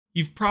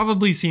You've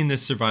probably seen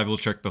this survival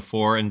trick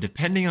before, and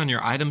depending on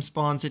your item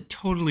spawns, it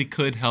totally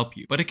could help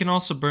you, but it can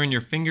also burn your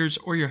fingers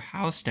or your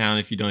house down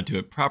if you don't do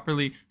it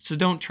properly, so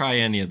don't try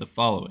any of the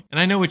following. And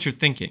I know what you're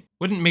thinking.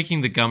 Wouldn't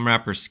making the gum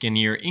wrapper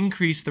skinnier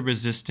increase the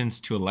resistance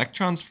to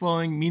electrons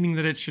flowing, meaning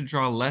that it should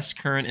draw less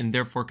current and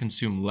therefore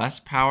consume less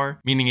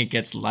power, meaning it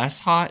gets less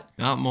hot,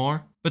 not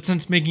more? But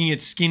since making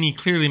it skinny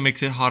clearly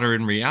makes it hotter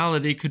in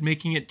reality, could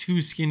making it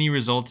too skinny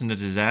result in a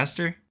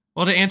disaster?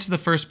 Well, to answer the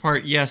first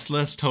part, yes,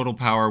 less total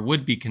power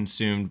would be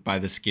consumed by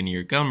the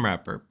skinnier gum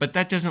wrapper, but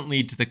that doesn't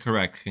lead to the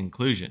correct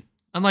conclusion.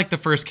 Unlike the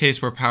first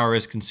case where power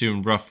is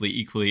consumed roughly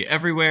equally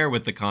everywhere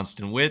with the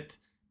constant width,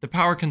 the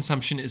power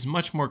consumption is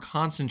much more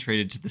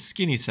concentrated to the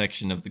skinny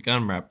section of the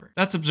gum wrapper.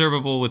 That's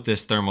observable with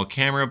this thermal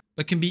camera,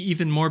 but can be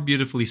even more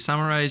beautifully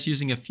summarized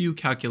using a few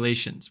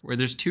calculations, where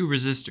there's two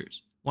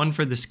resistors. One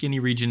for the skinny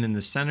region in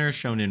the center,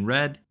 shown in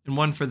red, and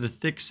one for the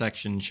thick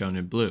section, shown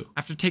in blue.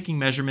 After taking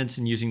measurements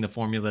and using the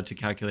formula to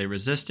calculate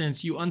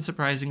resistance, you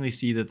unsurprisingly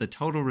see that the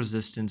total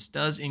resistance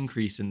does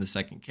increase in the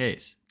second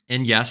case.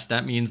 And yes,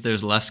 that means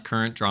there's less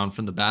current drawn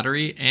from the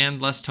battery,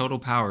 and less total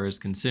power is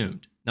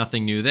consumed.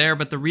 Nothing new there,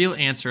 but the real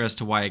answer as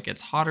to why it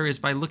gets hotter is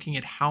by looking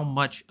at how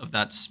much of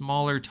that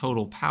smaller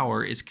total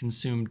power is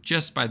consumed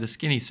just by the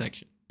skinny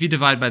section. If you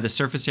divide by the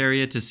surface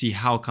area to see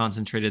how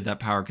concentrated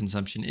that power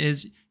consumption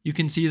is, you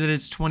can see that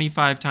it's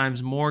 25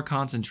 times more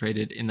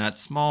concentrated in that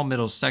small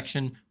middle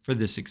section for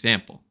this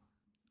example.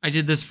 I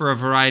did this for a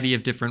variety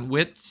of different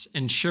widths,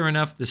 and sure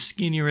enough, the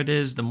skinnier it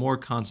is, the more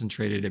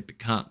concentrated it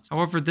becomes.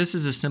 However, this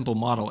is a simple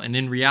model, and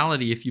in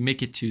reality, if you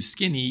make it too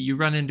skinny, you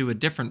run into a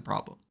different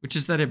problem, which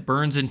is that it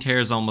burns and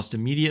tears almost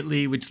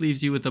immediately, which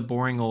leaves you with a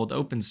boring old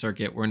open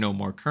circuit where no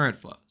more current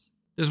flows.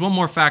 There's one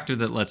more factor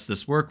that lets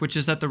this work, which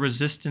is that the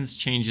resistance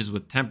changes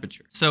with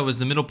temperature. So as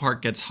the middle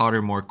part gets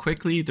hotter more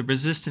quickly, the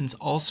resistance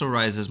also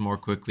rises more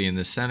quickly in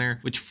the center,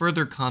 which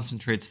further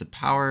concentrates the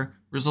power,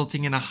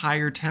 resulting in a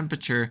higher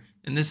temperature,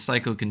 and this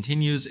cycle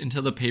continues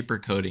until the paper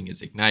coating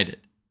is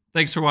ignited.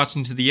 Thanks for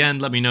watching to the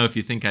end. Let me know if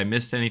you think I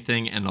missed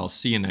anything, and I'll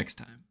see you next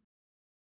time.